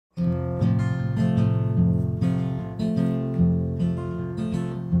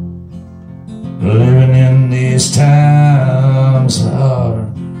times are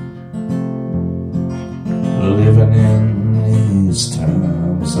living in these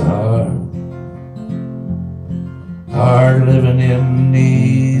times are hard living in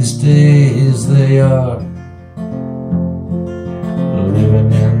these days. They are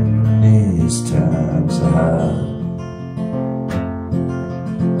living in these times are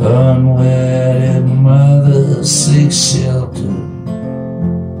unwedded mothers seek shelter.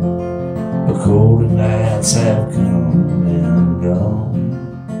 The colder nights have come and gone.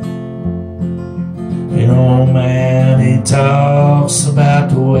 You know, man, he talks about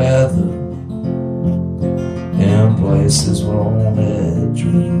the weather in places where only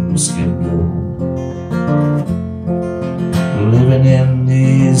dreams can go. Living in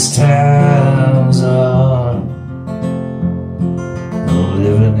these towns are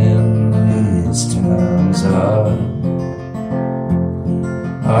living in these towns are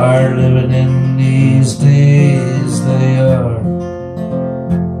living in these days. They are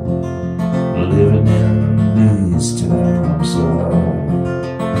living in these towns are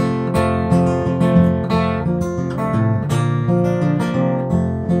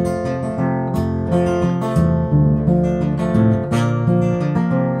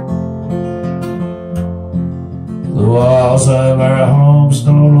the walls of our homes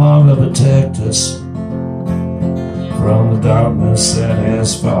no longer protect us from the darkness that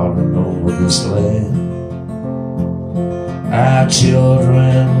has fallen over this land. Our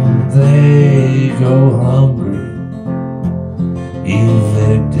children, they go hungry,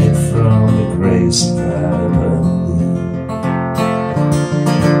 evicted from the grace of God.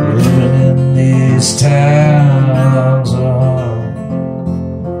 Living in these towns are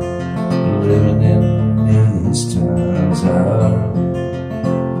living in these towns are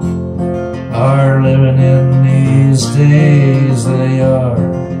living in these days. They are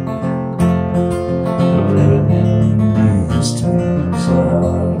living in these times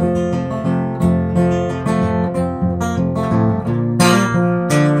are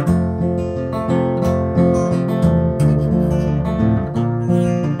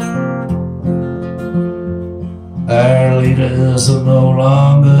our leaders are no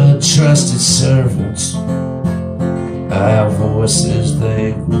longer trusted servants. Our voices,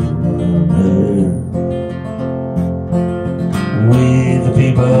 they go unheard. We the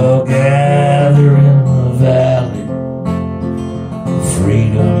people gather in the valley,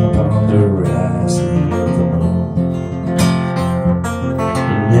 freedom upon the rising of the moon.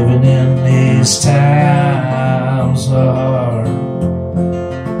 Living in these times are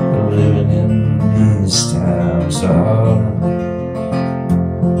living in these times are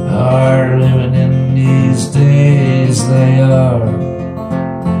living in these days. They are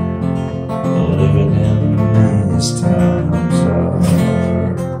living in these times.